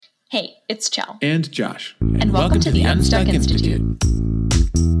Hey, it's Chell. And Josh. And welcome to the Unstuck Institute.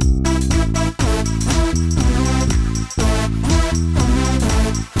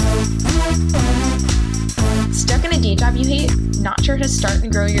 Stuck in a day job you hate? Not sure how to start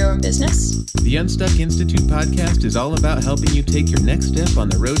and grow your own business? The Unstuck Institute podcast is all about helping you take your next step on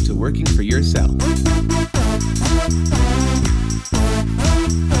the road to working for yourself.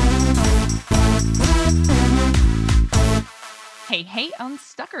 Hey,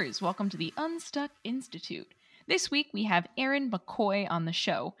 Unstuckers! Welcome to the Unstuck Institute. This week we have Erin McCoy on the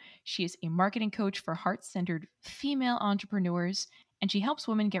show. She is a marketing coach for heart-centered female entrepreneurs, and she helps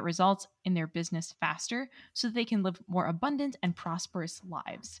women get results in their business faster so that they can live more abundant and prosperous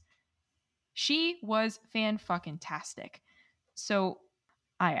lives. She was fan-fucking-tastic. So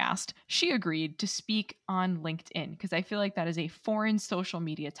I asked, she agreed to speak on LinkedIn because I feel like that is a foreign social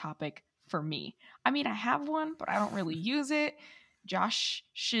media topic for me. I mean, I have one, but I don't really use it.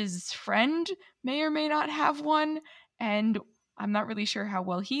 Josh's friend may or may not have one, and I'm not really sure how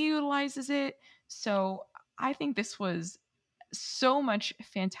well he utilizes it. So I think this was so much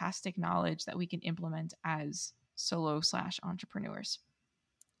fantastic knowledge that we can implement as solo/entrepreneurs.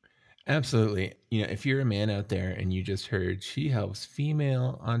 Absolutely. You know, if you're a man out there and you just heard she helps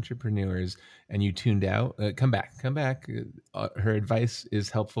female entrepreneurs and you tuned out, come back. Her advice is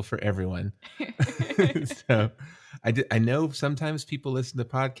helpful for everyone. So I know sometimes people listen to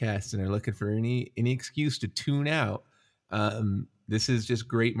podcasts and are looking for any excuse to tune out. This is just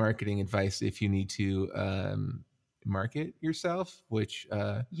great marketing advice if you need to market yourself, which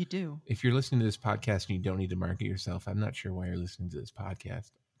you do. If you're listening to this podcast and you don't need to market yourself, I'm not sure why you're listening to this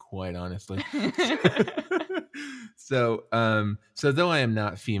podcast, quite honestly. So though I am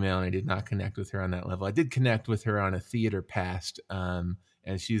not female and I did not connect with her on that level, I did connect with her on a theater past,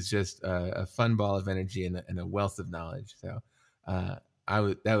 and she's just a fun ball of energy and a wealth of knowledge. So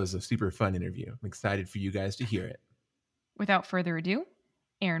that was a super fun interview. I'm excited for you guys to hear it. Without further ado,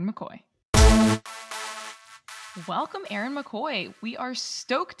 Erin McCoy. Welcome, Erin McCoy. We are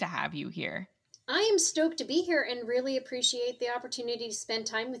stoked to have you here. I am stoked to be here and really appreciate the opportunity to spend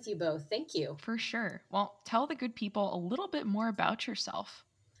time with you both. Thank you. For sure. Well, tell the good people a little bit more about yourself.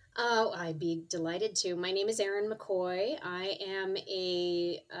 Oh, I'd be delighted to. My name is Erin McCoy. I am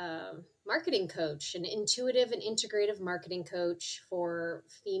a marketing coach, an intuitive and integrative marketing coach for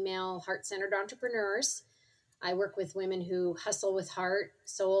female heart-centered entrepreneurs. I work with women who hustle with heart,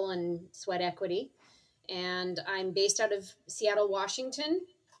 soul, and sweat equity. And I'm based out of Seattle, Washington.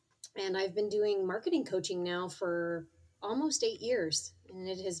 And I've been doing marketing coaching now for almost 8 years. And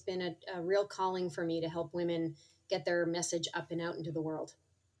it has been a real calling for me to help women get their message up and out into the world.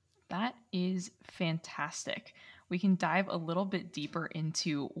 That is fantastic. We can dive a little bit deeper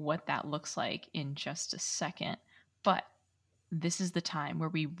into what that looks like in just a second. But this is the time where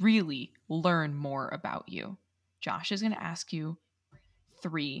we really learn more about you. Josh is going to ask you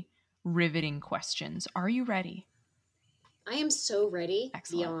 3 riveting questions. Are you ready? I am so ready.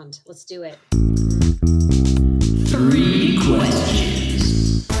 Excellent. Beyond. Let's do it. 3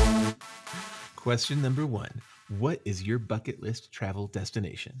 questions. Question number 1. What is your bucket list travel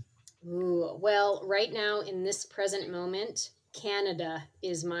destination? Ooh, well, right now in this present moment, Canada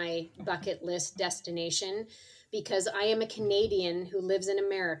is my bucket list destination because I am a Canadian who lives in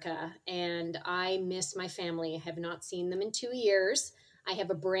America and I miss my family. I have not seen them in 2 years. I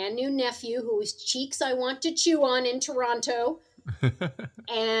have a brand new nephew whose cheeks I want to chew on in Toronto.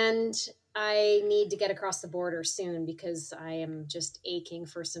 And I need to get across the border soon because I am just aching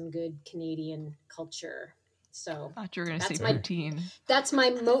for some good Canadian culture. So I thought you were going to say poutine. That's my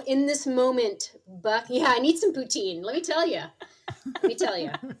in this moment. But yeah, I need some poutine. Let me tell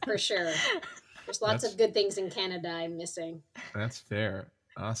you, for sure. There's lots of good things in Canada I'm missing. That's fair.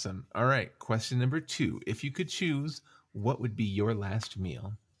 Awesome. All right. Question number 2. If you could choose, what would be your last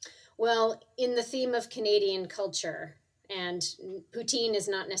meal? Well, in the theme of Canadian culture, and poutine is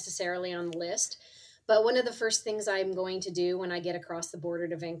not necessarily on the list, but one of the first things I'm going to do when I get across the border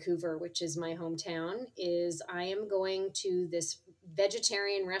to Vancouver, which is my hometown, is I am going to this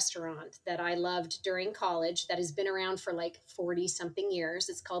vegetarian restaurant that I loved during college that has been around for like 40 something years.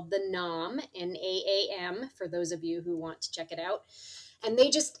 It's called the Naam, Naam, for those of you who want to check it out. And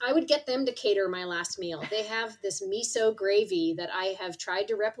I would get them to cater my last meal. They have this miso gravy that I have tried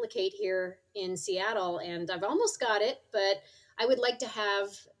to replicate here in Seattle, and I've almost got it, but I would like to have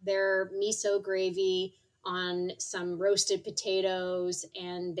their miso gravy on some roasted potatoes,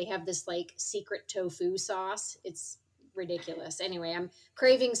 and they have this like secret tofu sauce. It's ridiculous. Anyway, I'm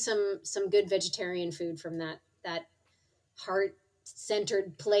craving some good vegetarian food from that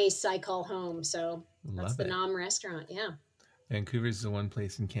heart-centered place I call home. So that's the Naam restaurant. Yeah. Vancouver is the one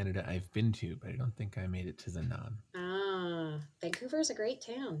place in Canada I've been to, but I don't think I made it to the non. Vancouver is a great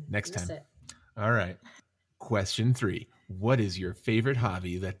town. Next Miss time. it. All right. Question 3. What is your favorite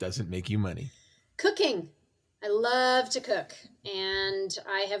hobby that doesn't make you money? Cooking. I love to cook, and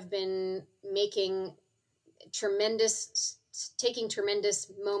I have been taking tremendous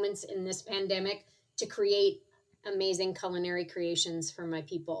moments in this pandemic to create amazing culinary creations for my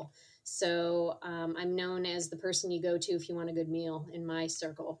people. So I'm known as the person you go to if you want a good meal in my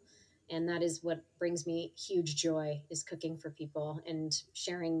circle. And that is what brings me huge joy, is cooking for people and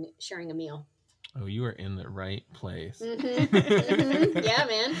sharing a meal. Oh, you are in the right place. Yeah,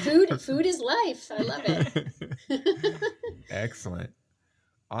 man. Food is life. I love it. Excellent.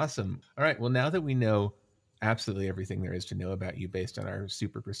 Awesome. All right. Well, now that we know absolutely everything there is to know about you based on our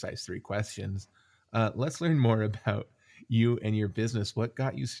super precise 3 questions, let's learn more about you and your business. What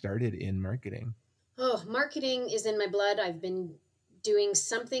got you started in marketing? Oh, marketing is in my blood. I've been doing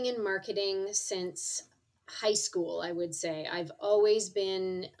something in marketing since high school, I would say. I've always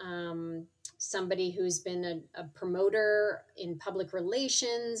been somebody who's been a promoter in public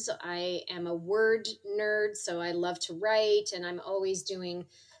relations. I am a word nerd, so I love to write, and I'm always doing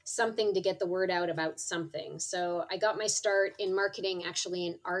something to get the word out about something. So I got my start in marketing, actually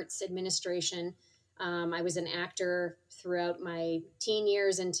in arts administration. I was an actor throughout my teen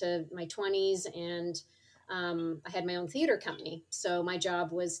years into my 20s, and I had my own theater company. So my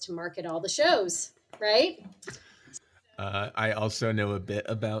job was to market all the shows, right? I also know a bit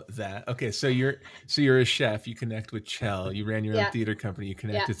about that. Okay, so you're a chef. You connect with Chell. You ran your own theater company. You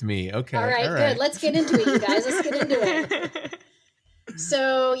connect with me. Okay, all right, good. Let's get into it, you guys. Let's get into it.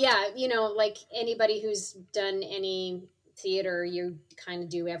 So yeah, like anybody who's done any theater, you kind of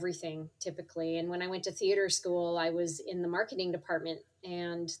do everything typically. And when I went to theater school, I was in the marketing department,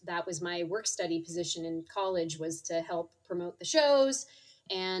 and that was my work study position in college, was to help promote the shows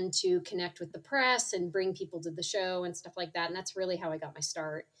and to connect with the press and bring people to the show and stuff like that. And that's really how I got my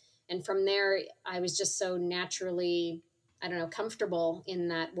start. And from there, I was just so naturally, comfortable in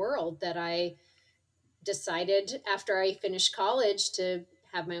that world that I decided after I finished college to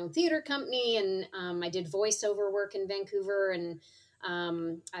have my own theater company. And I did voiceover work in Vancouver, and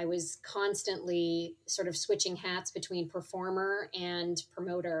I was constantly sort of switching hats between performer and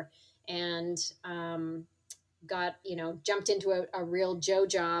promoter, and jumped into a real Joe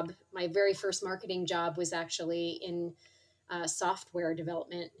job. My very first marketing job was actually in software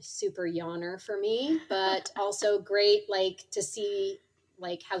development. Super yawner for me, but also great, like, to see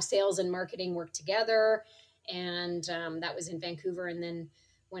like how sales and marketing work together. And that was in Vancouver. And then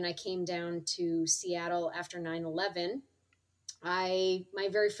when I came down to Seattle after 9/11, my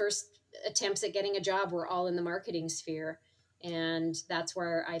very first attempts at getting a job were all in the marketing sphere. And that's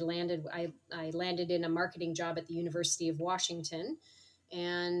where I landed. I landed in a marketing job at the University of Washington,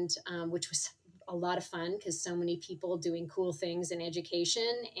 and which was a lot of fun because so many people doing cool things in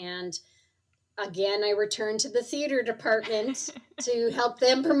education. And again, I returned to the theater department to help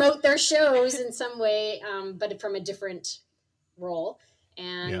them promote their shows in some way, but from a different role.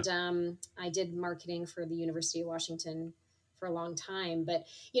 And I did marketing for the University of Washington for a long time. But,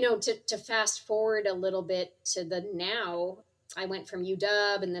 to fast forward a little bit to the now, I went from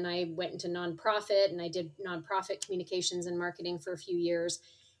UW, and then I went into nonprofit, and I did nonprofit communications and marketing for a few years.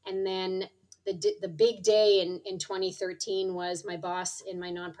 And then the big day in 2013 was my boss in my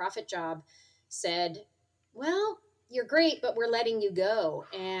nonprofit job said, well, you're great, but we're letting you go.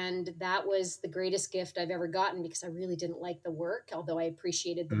 And that was the greatest gift I've ever gotten, because I really didn't like the work, although I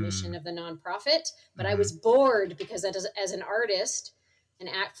appreciated the mission of the nonprofit. But I was bored because as an artist,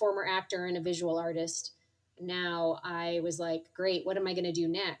 former actor and a visual artist, now I was like, great, what am I going to do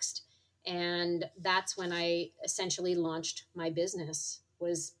next? And that's when I essentially launched my business.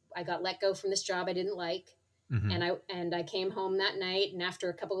 I got let go from this job I didn't like. And I came home that night, and after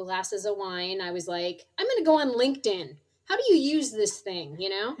a couple of glasses of wine, I was like, I'm going to go on LinkedIn. How do you use this thing,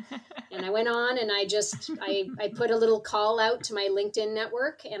 And I went on, and I put a little call out to my LinkedIn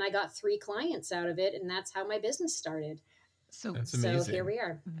network, and I got 3 clients out of it. And that's how my business started. So that's amazing. So here we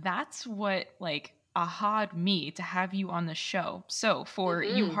are. That's what aha'd me to have you on the show. So for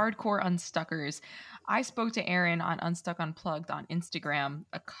you hardcore Unstuckers, I spoke to Erin on Unstuck Unplugged on Instagram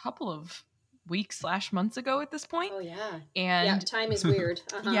a couple of weeks / months ago at this point. Oh yeah. And time is weird.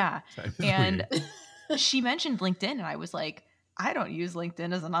 Yeah. And weird. she mentioned LinkedIn, and I was like, I don't use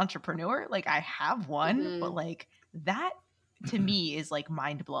LinkedIn as an entrepreneur. I have one, but that to me is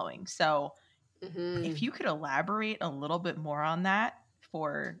mind blowing. So if you could elaborate a little bit more on that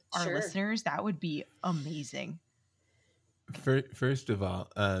for our listeners, that would be amazing. First of all,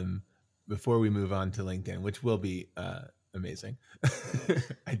 before we move on to LinkedIn, which will be amazing.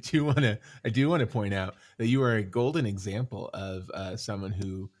 I do want to point out that you are a golden example of someone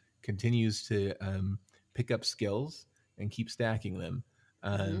who continues to pick up skills and keep stacking them.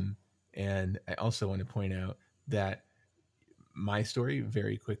 And I also want to point out that my story,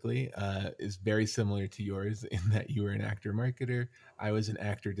 very quickly, is very similar to yours in that you were an actor marketer. I was an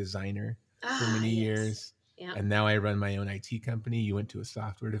actor designer for many years. Yeah. And now I run my own IT company. You went to a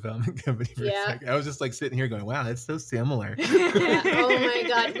software development company for a second. I was just like sitting here going, wow, that's so similar. Yeah. Oh my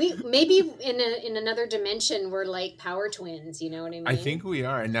God. We maybe in another dimension, we're like power twins. You know what I mean? I think we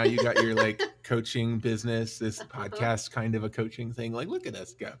are. And now you got your like coaching business, this podcast kind of a coaching thing. Like, look at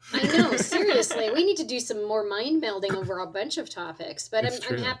us go. I know. Seriously. We need to do some more mind melding over a bunch of topics, but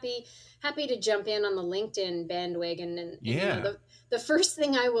I'm happy to jump in on the LinkedIn bandwagon. And you know, the first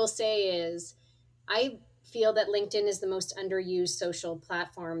thing I will say is I feel that LinkedIn is the most underused social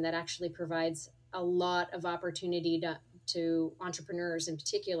platform that actually provides a lot of opportunity to entrepreneurs in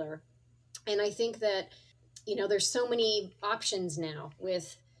particular. And I think that, you know, there's so many options now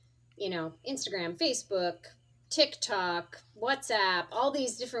with, you know, Instagram, Facebook, TikTok, WhatsApp, all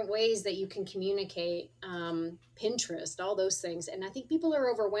these different ways that you can communicate, Pinterest, all those things. And I think people are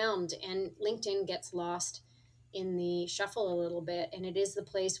overwhelmed, and LinkedIn gets lost in the shuffle a little bit. And it is the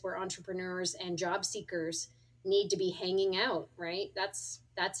place where entrepreneurs and job seekers need to be hanging out, right? That's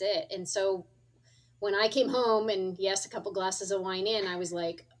it. And so when I came home and yes, a couple glasses of wine in, I was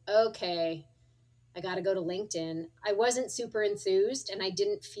like, okay, I got to go to LinkedIn. I wasn't super enthused and I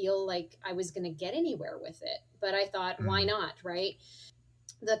didn't feel like I was going to get anywhere with it, but I thought, why not? Right.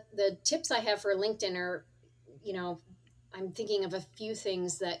 The tips I have for LinkedIn are, you know, I'm thinking of a few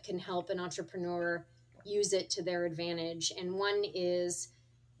things that can help an entrepreneur use it to their advantage. And one is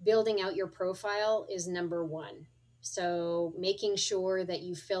building out your profile is number one. So making sure that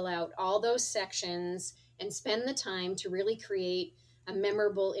you fill out all those sections and spend the time to really create a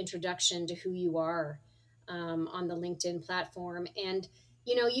memorable introduction to who you are on the LinkedIn platform. And,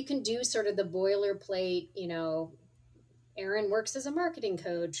 you know, you can do sort of the boilerplate, you know, Erin works as a marketing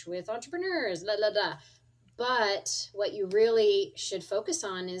coach with entrepreneurs, la, la, la. But what you really should focus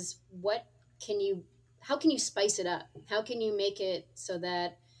on is how can you spice it up? How can you make it so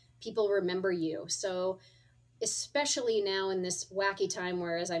that people remember you? So especially now in this wacky time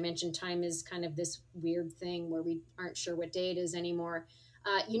where, as I mentioned, time is kind of this weird thing where we aren't sure what day it is anymore.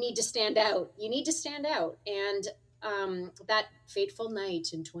 You need to stand out. You need to stand out. And that fateful night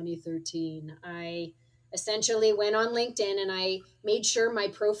in 2013, I essentially went on LinkedIn and I made sure my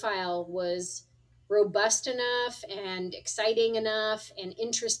profile was robust enough and exciting enough and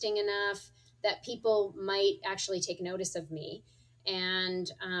interesting enough that people might actually take notice of me. And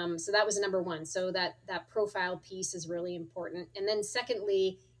so that was number one. So that profile piece is really important. And then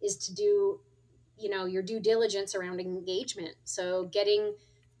secondly is to do, you know, your due diligence around engagement. So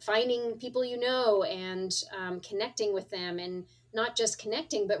finding people, you know, and connecting with them, and not just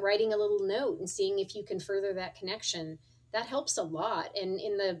connecting, but writing a little note and seeing if you can further that connection. That helps a lot. And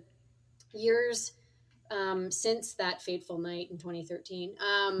in the years since that fateful night in 2013,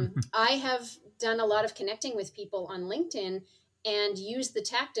 I have done a lot of connecting with people on LinkedIn and use the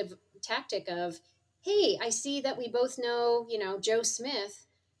tactic of, hey, I see that we both know, you know, Joe Smith,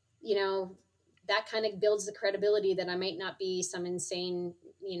 you know, that kind of builds the credibility that I might not be some insane,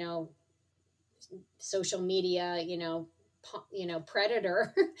 you know, social media, you know,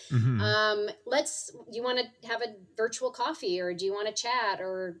 predator. Do you want to have a virtual coffee, or do you want to chat,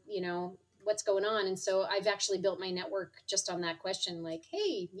 or, you know, what's going on? And so I've actually built my network just on that question, like,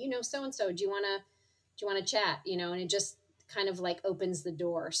 hey, you know, so-and-so, do you want to chat, you know? And it just kind of like opens the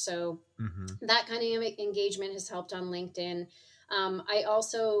door. So that kind of engagement has helped on LinkedIn.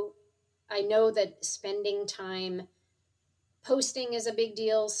 I know that spending time posting is a big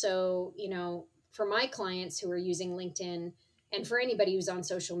deal. So, you know, for my clients who are using LinkedIn, and for anybody who's on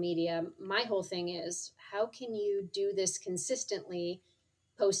social media, my whole thing is, how can you do this consistently,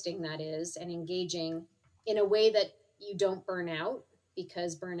 posting that is, and engaging in a way that you don't burn out,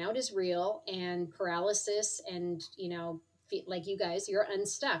 because burnout is real, and paralysis, and, you know, like you guys, you're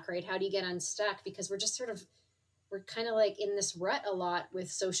unstuck, right? How do you get unstuck? Because we're kind of like in this rut a lot with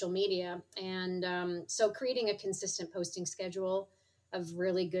social media. And so creating a consistent posting schedule of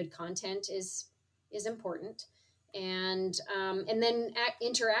really good content is important. And then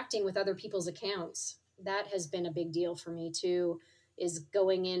interacting with other people's accounts, that has been a big deal for me too, is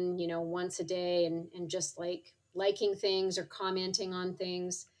going in, you know, once a day and just like liking things or commenting on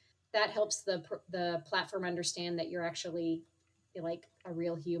things. That helps the platform understand that you're actually like a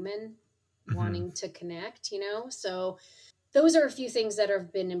real human wanting to connect, you know? So those are a few things that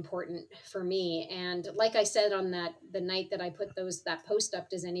have been important for me. And like I said, on the night that I put that post up,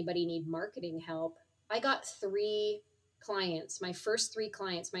 does anybody need marketing help? I got 3 clients, my first 3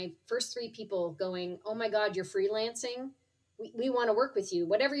 clients, my first 3 people going, oh my God, you're freelancing. We want to work with you.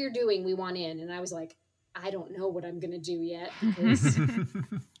 Whatever you're doing, we want in. And I was like, I don't know what I'm going to do yet, because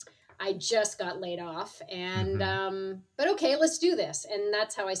I just got laid off, and, but okay, let's do this. And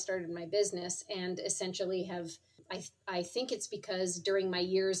that's how I started my business, and essentially I think it's because during my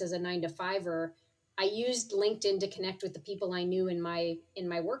years as a 9-to-5er, I used LinkedIn to connect with the people I knew in my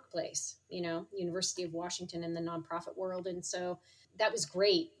workplace, University of Washington in the nonprofit world. And so that was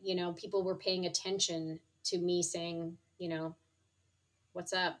great. People were paying attention to me saying,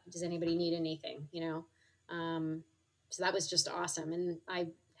 what's up? Does anybody need anything? So that was just awesome. And I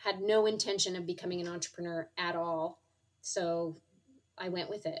had no intention of becoming an entrepreneur at all. So I went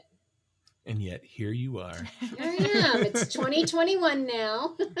with it. And yet here you are. Here I am. It's 2021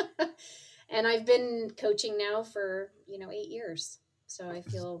 now. And I've been coaching now for, 8 years. So I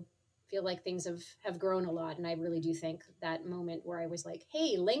feel like things have grown a lot. And I really do think that moment where I was like,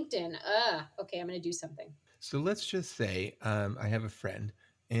 hey, LinkedIn, okay, I'm going to do something. So let's just say I have a friend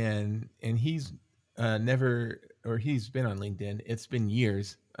and he's he's been on LinkedIn. It's been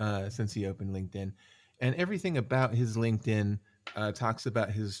years since he opened LinkedIn, and everything about his LinkedIn talks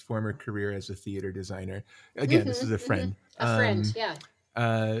about his former career as a theater designer. Again, this is a friend. A friend, yeah.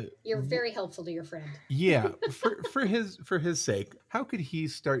 You're very helpful to your friend. Yeah. For his sake, how could he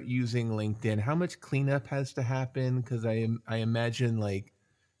start using LinkedIn? How much cleanup has to happen? Because I imagine like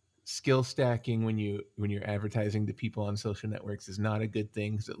skill stacking when you're advertising to people on social networks is not a good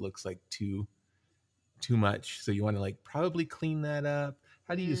thing, because it looks like too much. So you want to like probably clean that up.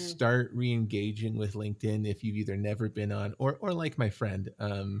 How do you start re-engaging with LinkedIn if you've either never been on or like my friend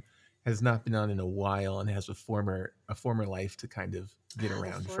has not been on in a while and has a former life to kind of get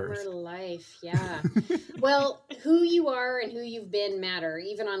around first? Former life, yeah. Well, who you are and who you've been matter,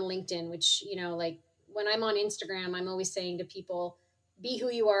 even on LinkedIn, which, like when I'm on Instagram, I'm always saying to people, be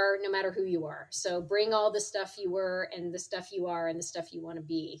who you are, no matter who you are. So bring all the stuff you were and the stuff you are and the stuff you want to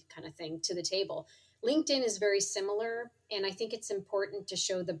be, kind of thing, to the table. LinkedIn is very similar. And I think it's important to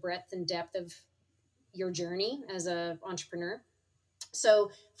show the breadth and depth of your journey as an entrepreneur. So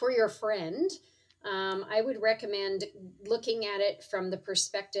for your friend, I would recommend looking at it from the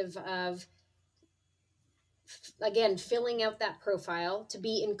perspective of, again, filling out that profile to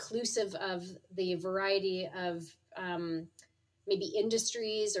be inclusive of the variety of maybe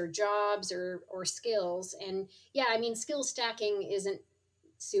industries or jobs or skills. And yeah, I mean, skill stacking isn't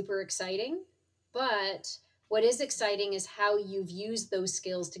super exciting, but what is exciting is how you've used those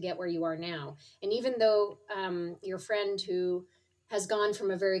skills to get where you are now. And even though your friend who has gone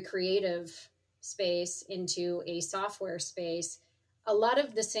from a very creative space into a software space, a lot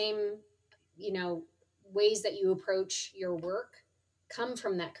of the same, ways that you approach your work come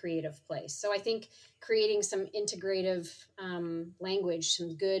from that creative place. So I think creating some integrative language,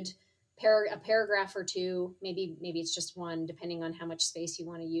 some good a paragraph or two, maybe it's just one, depending on how much space you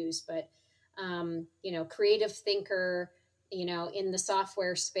want to use, but creative thinker, in the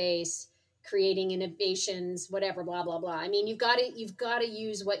software space, creating innovations, whatever, blah, blah, blah. I mean, you've got to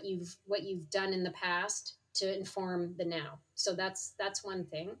use what you've done in the past to inform the now. So that's one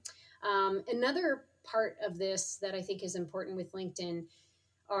thing. Another part of this that I think is important with LinkedIn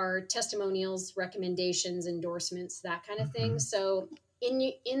are testimonials, recommendations, endorsements, that kind of thing. So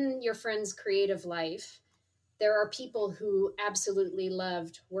in your friend's creative life, there are people who absolutely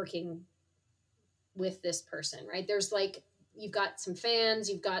loved working with this person, right? There's like, you've got some fans,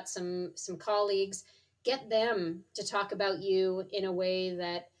 you've got some colleagues, get them to talk about you in a way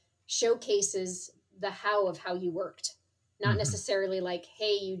that showcases the how of how you worked. Not necessarily like,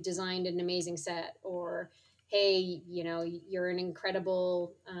 hey, you designed an amazing set, or hey, you're an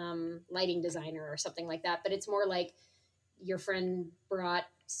incredible lighting designer or something like that. But it's more like your friend brought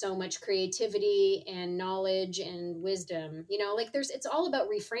so much creativity and knowledge and wisdom, it's all about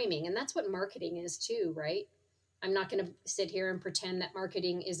reframing. And that's what marketing is too, right? I'm not going to sit here and pretend that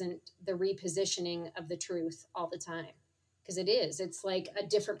marketing isn't the repositioning of the truth all the time, because it is. It's like a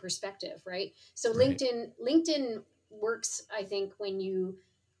different perspective, right? So Right. LinkedIn works, I think, when you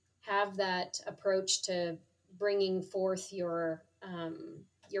have that approach to bringing forth your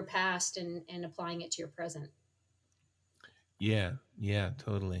past and applying it to your present. Yeah,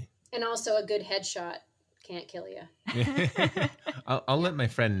 totally. And also a good headshot can't kill you. I'll let my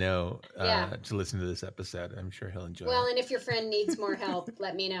friend know Yeah. to listen to this episode. I'm sure he'll enjoy Well, it. and if your friend needs more help,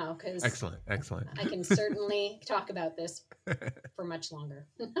 let me know, because Excellent. I can certainly talk about this for much longer.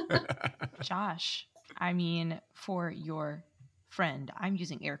 Josh, I mean, for your friend, I'm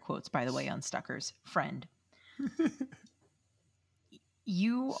using air quotes, by the way, Unstuckers, friend.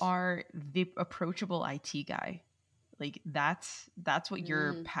 You are the approachable IT guy. Like that's what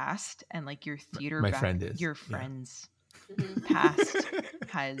your past and like your theater My friend is. your friends past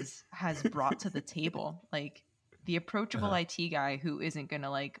has brought to the table. Like the approachable IT guy who isn't gonna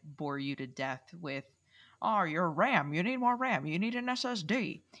like bore you to death with, oh, your RAM, you need more RAM, you need an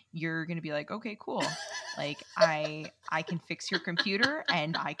SSD. You're gonna be like, okay, cool. Like I can fix your computer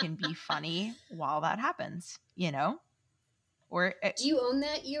and I can be funny while that happens, you know? Or do you own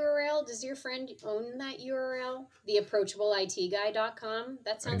that URL? Does your friend own that URL? Theapproachableitguy.com?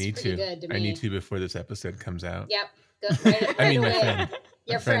 That sounds pretty good to me. I need to before this episode comes out. Yep. Right my away. friend.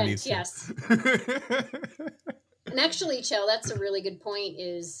 Your My friend friend, yes. And actually, Chell, that's a really good point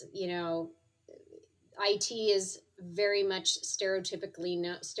is, you know, IT is very much stereotypically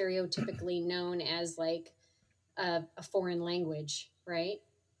known as like a foreign language, right?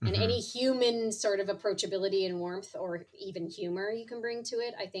 And any human sort of approachability and warmth or even humor you can bring to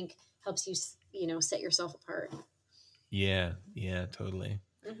it, I think helps you, you know, set yourself apart. Yeah, totally.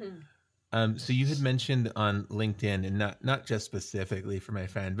 So you had mentioned on LinkedIn, and not just specifically for my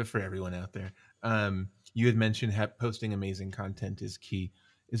friend, but for everyone out there, you had mentioned posting amazing content is key.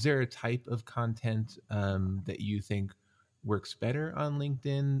 Is there a type of content that you think works better on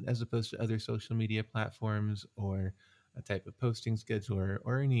LinkedIn as opposed to other social media platforms, or a type of posting schedule,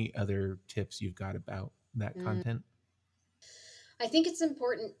 or any other tips you've got about that content? I think it's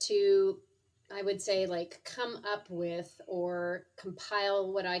important to, I would say, like come up with or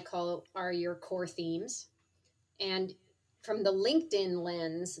compile what I call are your core themes. And from the LinkedIn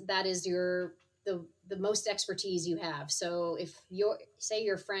lens, that is the most expertise you have. So if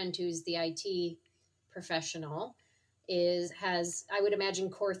your friend who's the IT professional has, I would imagine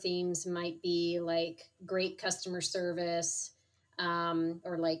core themes might be like great customer service,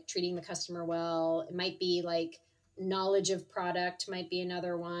 or like treating the customer well. It might be like knowledge of product might be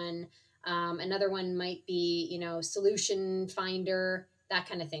another one. Another one might be, you know, solution finder, that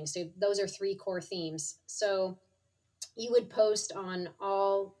kind of thing. So those are 3 core themes. So you would post on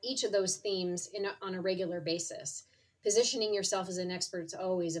each of those themes on a regular basis. Positioning yourself as an expert is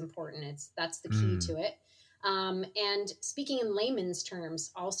always important. That's the key to it. And speaking in layman's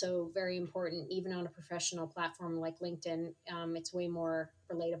terms, also very important, even on a professional platform like LinkedIn. It's way more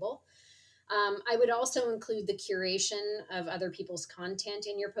relatable. I would also include the curation of other people's content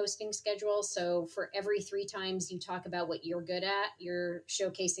in your posting schedule. So for every 3 times you talk about what you're good at, you're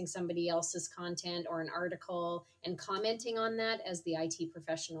showcasing somebody else's content or an article and commenting on that as the IT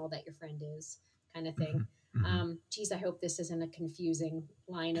professional that your friend is, kind of thing. Geez, I hope this isn't a confusing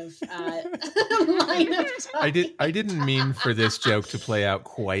line of talking. I didn't mean for this joke to play out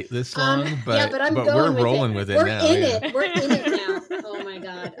quite this long, but but we're rolling with it now. We're in it now. Oh my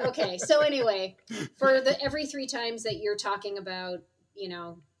God. Okay. So anyway, for every 3 times that you're talking about, you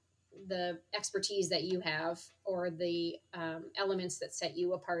know, the expertise that you have or the elements that set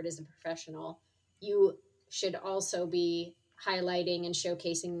you apart as a professional, you should also be highlighting and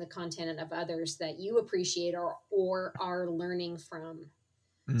showcasing the content of others that you appreciate or are learning from.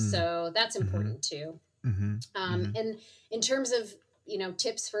 So that's important too. And in terms of, you know,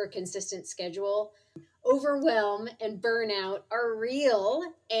 tips for a consistent schedule, overwhelm and burnout are real,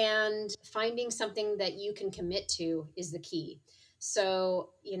 and finding something that you can commit to is the key. So,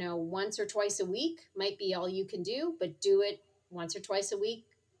 you know, once or twice a week might be all you can do, but do it once or twice a week,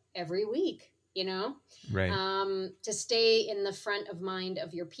 every week, you know, right. To stay in the front of mind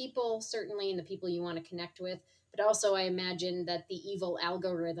of your people, certainly, and the people you want to connect with. But also, I imagine that the evil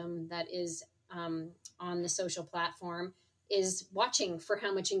algorithm that is on the social platform is watching for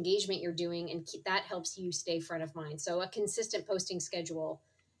how much engagement you're doing, and that helps you stay front of mind. So a consistent posting schedule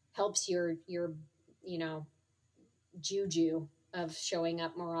helps your you know, juju of showing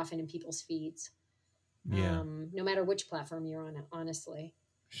up more often in people's feeds. Yeah. No matter which platform you're on, honestly.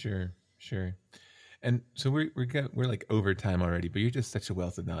 Sure. And so we're like over time already, but you're just such a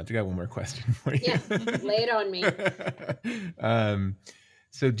wealth of knowledge. I got one more question for you. Yeah, lay it on me.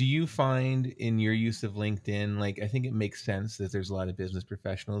 So do you find in your use of LinkedIn, like, I think it makes sense that there's a lot of business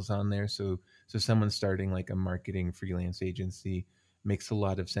professionals on there. So someone starting like a marketing freelance agency makes a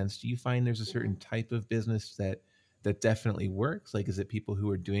lot of sense. Do you find there's a certain type of business that definitely works? Like, is it people who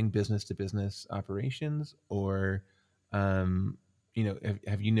are doing business to business operations, or, you know,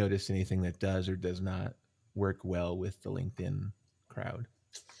 have you noticed anything that does or does not work well with the LinkedIn crowd?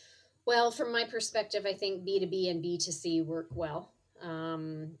 Well, from my perspective, I think B2B and B2C work well.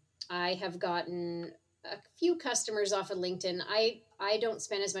 I have gotten a few customers off of LinkedIn. I don't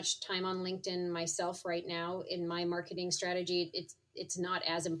spend as much time on LinkedIn myself right now in my marketing strategy. It's not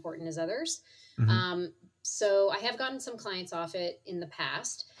as important as others. Mm-hmm. So I have gotten some clients off it in the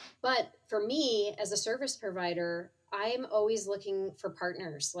past, but for me as a service provider, I'm always looking for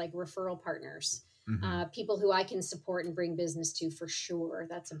partners, like referral partners, people who I can support and bring business to for sure.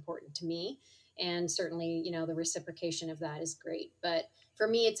 That's important to me. And certainly, the reciprocation of that is great. But for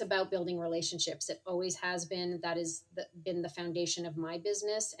me, it's about building relationships. It always has been. That has been the foundation of my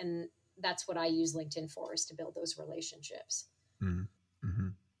business. And that's what I use LinkedIn for, is to build those relationships. Mm-hmm.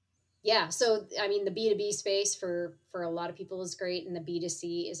 Yeah. So, I mean, the B2B space for a lot of people is great. And the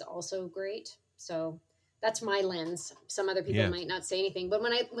B2C is also great. So that's my lens. Some other people might not say anything. But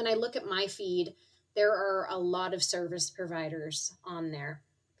when I look at my feed, there are a lot of service providers on there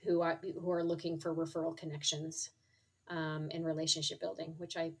who are looking for referral connections and relationship building,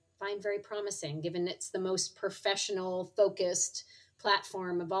 which I find very promising, given it's the most professional focused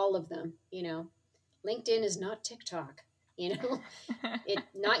platform of all of them. LinkedIn is not TikTok, it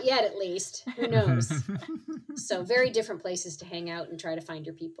not yet, at least. Who knows? So very different places to hang out and try to find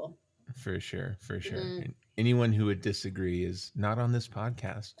your people. For sure. And anyone who would disagree is not on this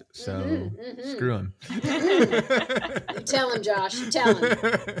podcast. So screw them. You tell him, Josh. You tell him.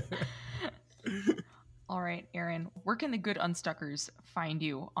 All right, Erin, where can the good Unstuckers find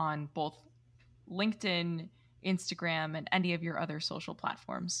you on both LinkedIn, Instagram, and any of your other social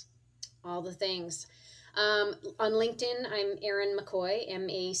platforms? All the things. On LinkedIn, I'm Erin McCoy,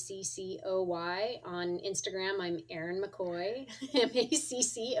 MACCOY. On Instagram, I'm Erin McCoy,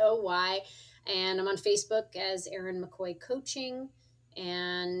 MACCOY. And I'm on Facebook as Erin McCoy Coaching.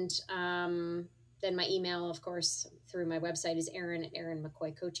 And then my email, of course, through my website is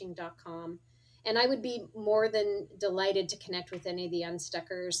erin@erinmccoycoaching.com. And I would be more than delighted to connect with any of the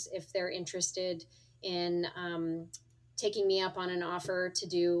Unstuckers if they're interested in taking me up on an offer to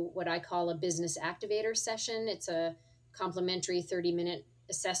do what I call a business activator session. It's a complimentary 30-minute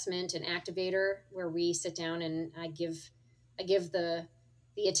assessment and activator where we sit down and I give the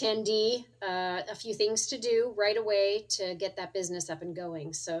attendee a few things to do right away to get that business up and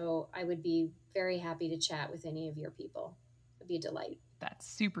going. So I would be very happy to chat with any of your people. It'd be a delight. That's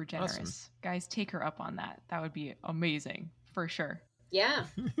super generous. Awesome. Guys, take her up on that. That would be amazing, for sure. Yeah,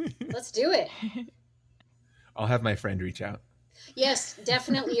 let's do it. I'll have my friend reach out. Yes,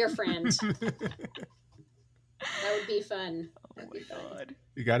 definitely your friend. That would be fun. Oh my God.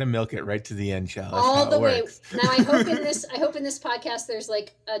 You got to milk it right to the end, Chalice. All the way. Now, I hope in this podcast there's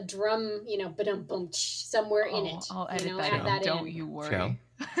like a drum, ba-dum bum somewhere in it. I'll edit that. Don't you worry. All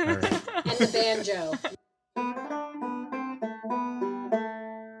right. And the banjo.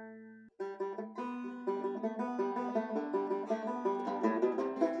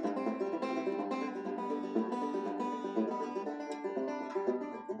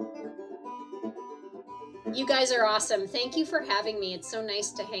 You guys are awesome. Thank you for having me. It's so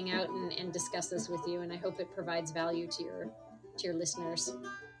nice to hang out and discuss this with you, and I hope it provides value to your listeners.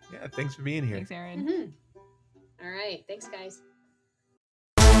 Yeah, thanks for being here. Thanks, Erin. Mm-hmm. All right. Thanks, guys.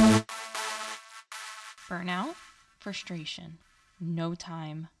 Burnout, frustration, no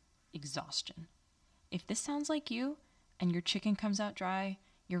time, exhaustion. If this sounds like you, and your chicken comes out dry,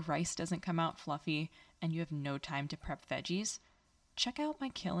 your rice doesn't come out fluffy, and you have no time to prep veggies, check out my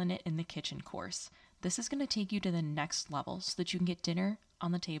Killin' It in the Kitchen course. This is going to take you to the next level so that you can get dinner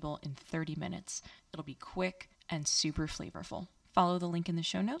on the table in 30 minutes. It'll be quick and super flavorful. Follow the link in the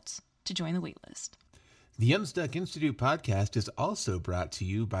show notes to join the waitlist. The Unstuck Institute podcast is also brought to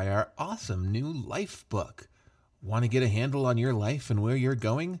you by our awesome new life book. Want to get a handle on your life and where you're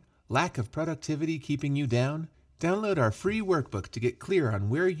going? Lack of productivity keeping you down? Download our free workbook to get clear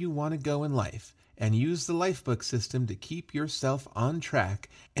on where you want to go in life. And use the Lifebook system to keep yourself on track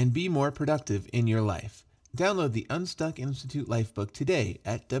and be more productive in your life. Download the Unstuck Institute Lifebook today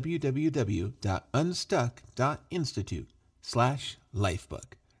at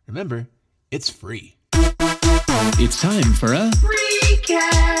www.unstuck.institute/lifebook. Remember, it's free. It's time for a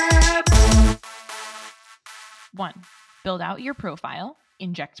recap. 1. Build out your profile,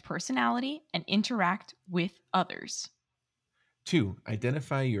 inject personality, and interact with others. 2.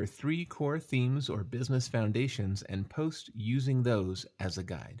 Identify your 3 core themes or business foundations and post using those as a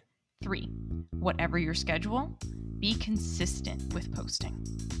guide. 3. Whatever your schedule, be consistent with posting.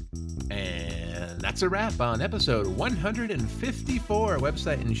 And that's a wrap on episode 154.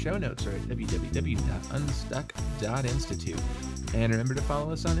 Website and show notes are at www.unstuck.institute. And remember to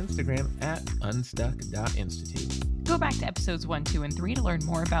follow us on Instagram at unstuck.institute. Go back to episodes 1, 2, and 3 to learn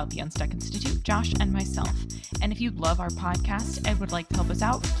more about the Unstuck Institute, Josh, and myself. And if you love our podcast and would like to help us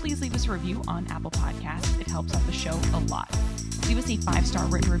out, please leave us a review on Apple Podcasts. It helps out the show a lot. Leave us a 5-star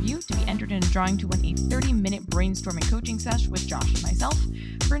written review to be entered in a drawing to win a 30-minute brainstorming coaching session with Josh and myself.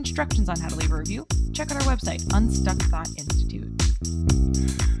 For instructions on how to leave a review, check out our website, Unstuck Thought Institute.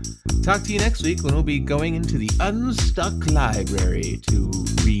 Talk to you next week when we'll be going into the Unstuck Library to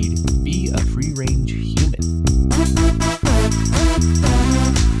read Be a Free-Range Human.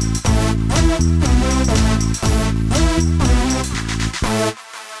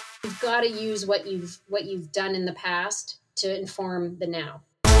 You've got to use what you've done in the past to inform the now.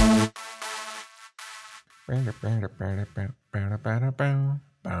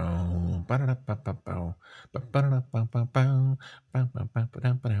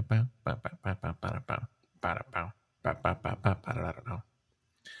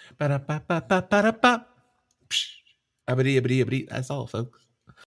 That's all, folks.